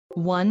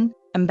1.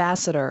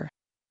 Ambassador,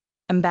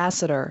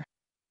 ambassador.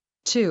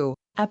 2.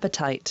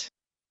 Appetite,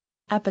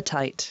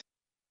 appetite.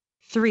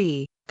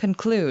 3.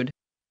 Conclude,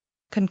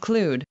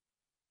 conclude.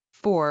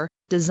 4.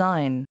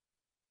 Design,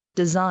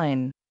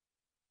 design.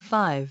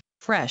 5.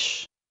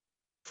 Fresh,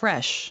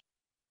 fresh.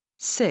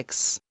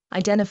 6.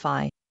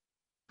 Identify,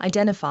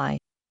 identify.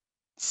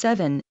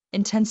 7.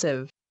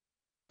 Intensive,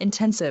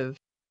 intensive.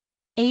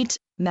 8.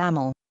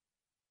 Mammal,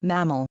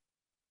 mammal.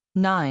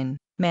 9.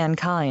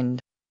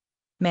 Mankind,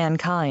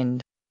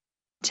 mankind.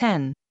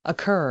 10.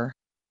 Occur,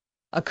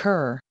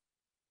 occur.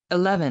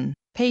 11.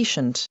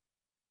 Patient,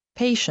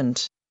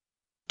 patient.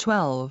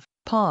 12.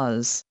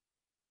 Pause,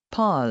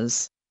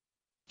 pause.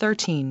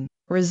 13.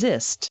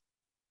 Resist,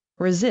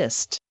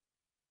 resist.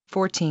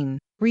 14.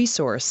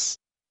 Resource,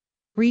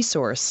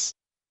 resource.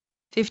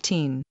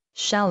 15.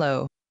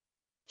 Shallow,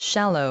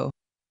 shallow.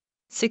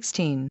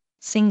 16.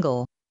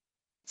 Single,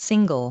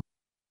 single.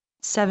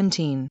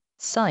 17.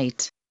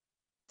 Sight,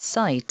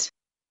 sight.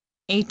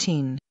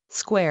 18.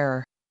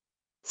 Square,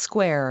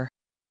 square.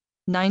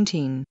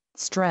 19.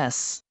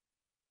 Stress,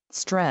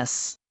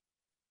 stress.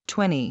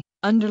 20.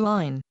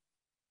 Underline,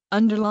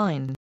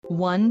 underline.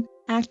 1.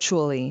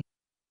 Actually,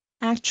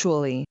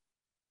 actually.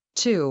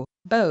 2.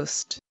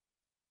 Boast,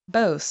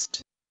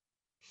 boast.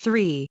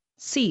 3.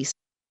 Cease,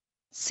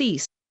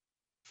 cease.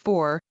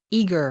 4.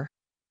 Eager,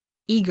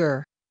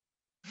 eager.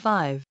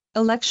 5.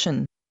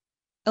 Election,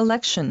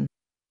 election.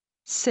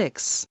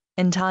 6.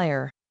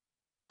 Entire,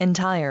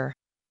 entire.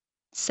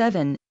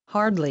 7.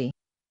 Hardly,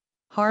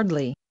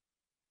 hardly.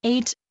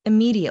 8.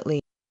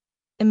 Immediately,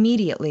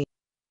 immediately.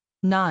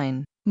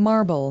 9.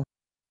 Marble,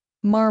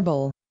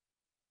 marble.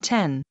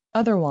 10.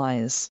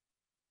 Otherwise,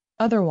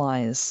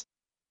 otherwise.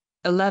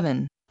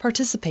 11.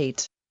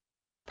 Participate,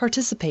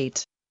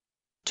 participate.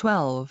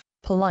 12.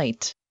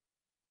 Polite,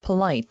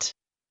 polite.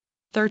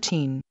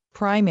 13.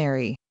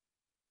 Primary,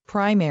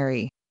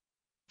 primary.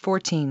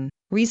 14.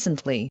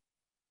 Recently,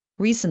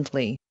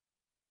 recently.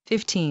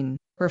 15.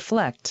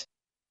 Reflect,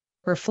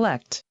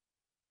 reflect.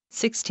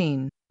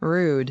 16.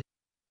 Rude,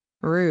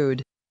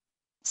 rude.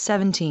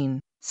 17.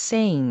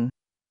 Saying,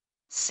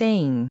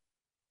 saying.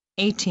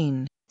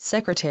 18.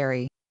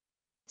 Secretary,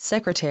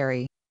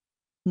 secretary.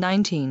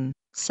 19.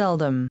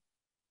 Seldom,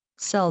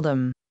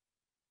 seldom.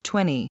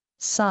 20.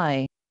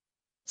 Sigh,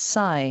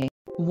 sigh.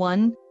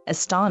 1.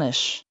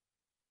 Astonish,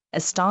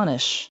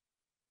 astonish.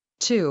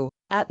 2.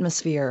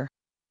 Atmosphere,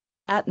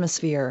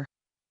 atmosphere.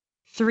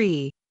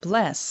 3.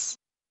 Bless,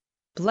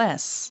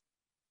 bless.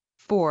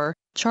 4.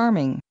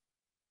 Charming,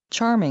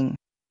 charming.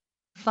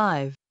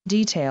 5.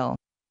 Detail,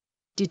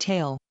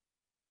 detail.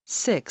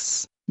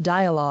 6.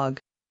 Dialogue,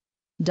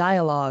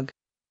 dialogue.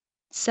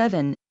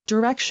 7.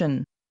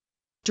 Direction,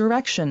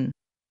 direction.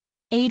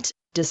 8.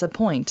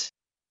 Disappoint,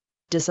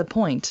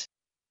 disappoint.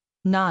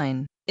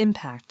 9.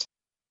 Impact,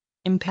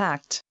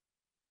 impact.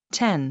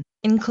 10.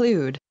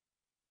 Include,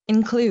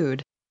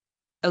 include.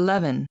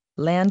 11.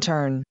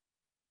 Lantern,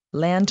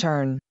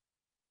 lantern.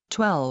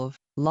 12.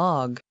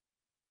 Log,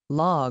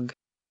 log.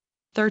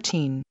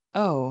 13.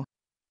 O,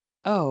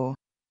 o.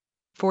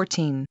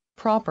 14.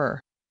 Proper,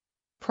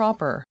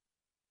 proper.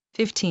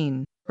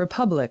 15.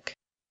 Republic,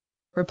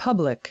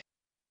 republic.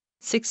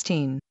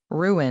 16.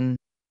 Ruin,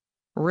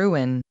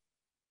 ruin.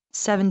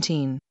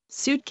 17.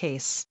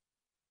 Suitcase,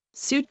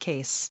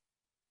 suitcase.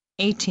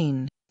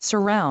 18.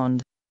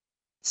 Surround,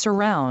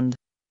 surround.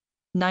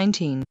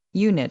 19.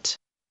 Unit,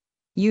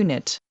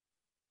 unit.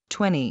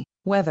 20.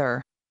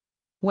 Weather,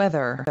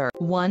 weather.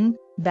 1.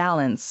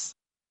 Balance,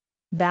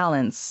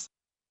 balance.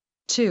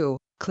 2.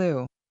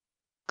 Clue,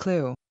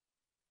 clue.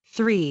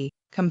 3.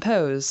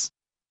 Compose,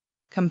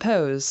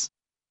 compose.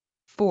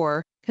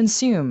 4.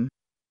 Consume,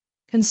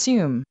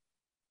 consume.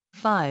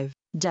 5.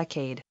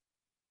 Decade,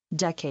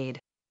 decade.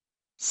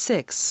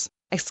 6.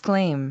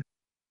 Exclaim,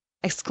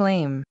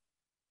 exclaim.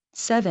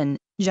 7.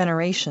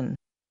 Generation,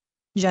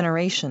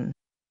 generation.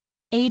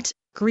 8.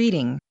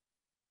 Greeting,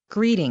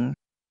 greeting.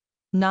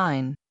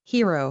 9.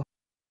 Hero,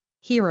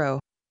 hero.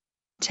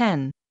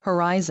 10.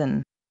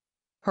 Horizon,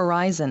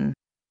 horizon.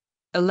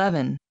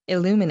 11.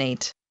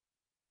 Illuminate,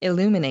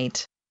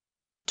 illuminate.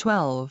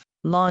 12.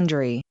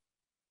 Laundry,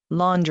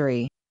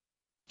 laundry.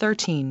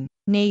 13.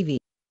 Navy,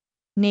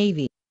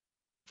 navy.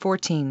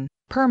 14.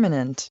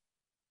 Permanent,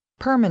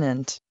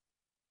 permanent.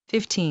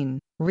 15.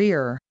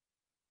 Rear,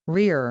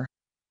 rear.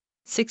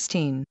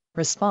 16.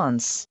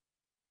 Response,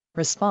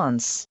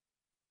 response.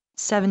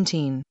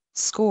 17.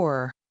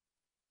 Score,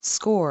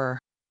 score.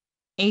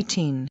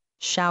 18.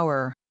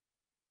 Shower,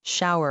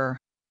 shower.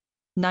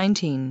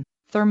 19.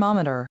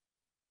 Thermometer,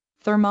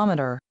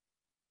 thermometer.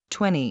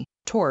 20.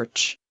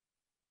 Torch,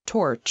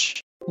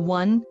 torch.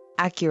 1.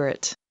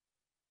 Accurate,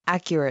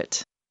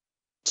 accurate.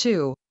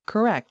 2.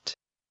 Correct,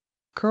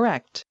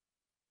 correct.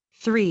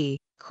 3.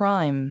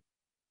 Crime,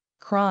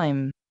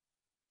 crime.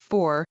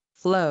 4.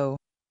 Flow,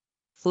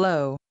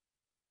 flow.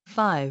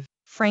 5.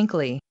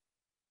 Frankly,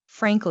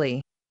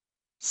 frankly.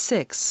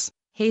 6.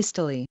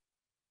 Hastily,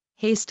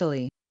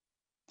 hastily.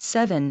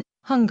 7.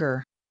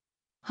 Hunger,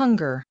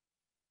 hunger.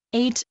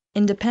 8.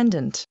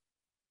 Independent,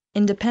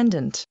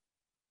 independent.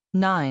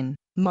 9.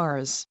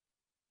 Mars,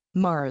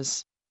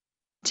 Mars.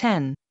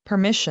 10.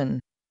 Permission,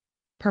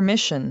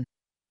 permission.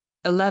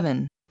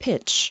 11.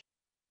 Pitch,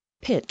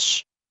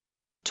 pitch.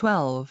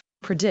 12.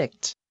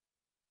 Predict,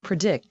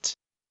 predict.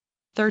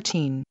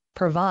 13.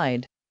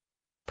 Provide,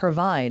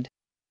 provide.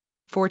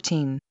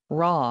 14.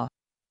 Raw,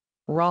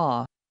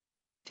 raw.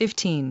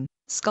 15.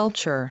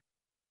 Sculpture,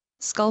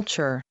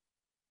 sculpture.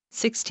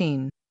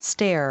 16.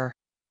 Stare,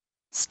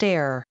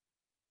 stare.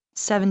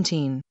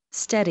 17.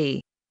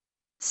 Steady,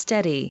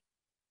 steady.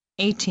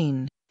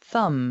 18.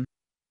 Thumb,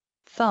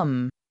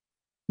 thumb.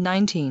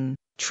 19.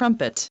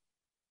 Trumpet,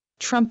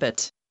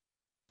 trumpet.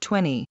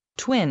 20.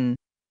 Twin,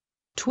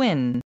 twin.